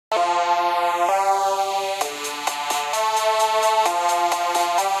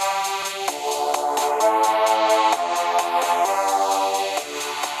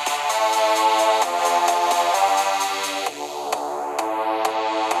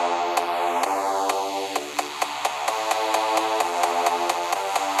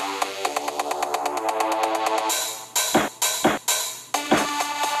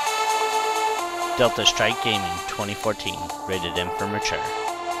Delta Strike Gaming 2014, rated M for mature.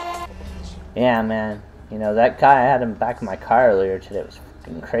 Yeah, man. You know, that guy, I had him back in my car earlier today. It was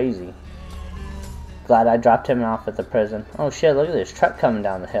fucking crazy. Glad I dropped him off at the prison. Oh shit, look at this truck coming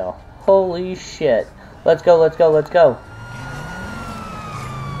down the hill. Holy shit. Let's go, let's go, let's go.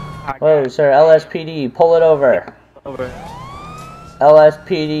 Whoa, sir, LSPD, pull it over.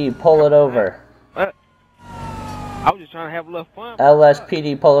 LSPD, pull it over. What? I was just trying to have a little fun.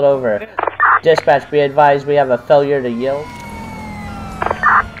 LSPD, pull it over. Dispatch, be advised we have a failure to yield.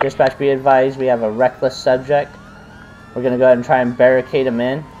 Dispatch, be advised we have a reckless subject. We're gonna go ahead and try and barricade him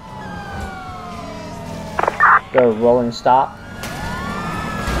in. Go rolling stop.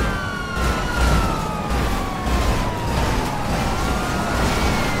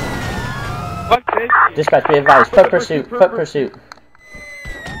 Fuck this shit. Dispatch, be advised. Foot pursuit. Foot pursuit.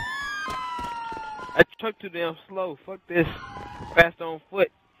 That truck too damn slow. Fuck this. Fast on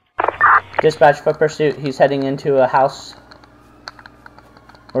foot. Dispatch, foot pursuit. He's heading into a house.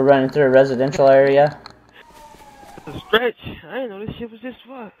 We're running through a residential area. It's a stretch. I didn't know this shit was this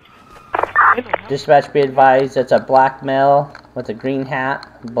far. Dispatch, be advised. It's a black male with a green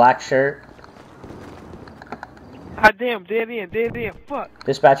hat, black shirt. Ah damn, dead end, fuck.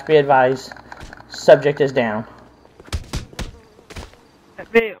 Dispatch, be advised. Subject is down. Ah,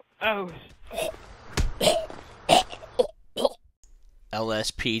 damn, oh.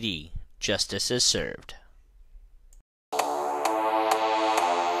 LSPD, justice is served.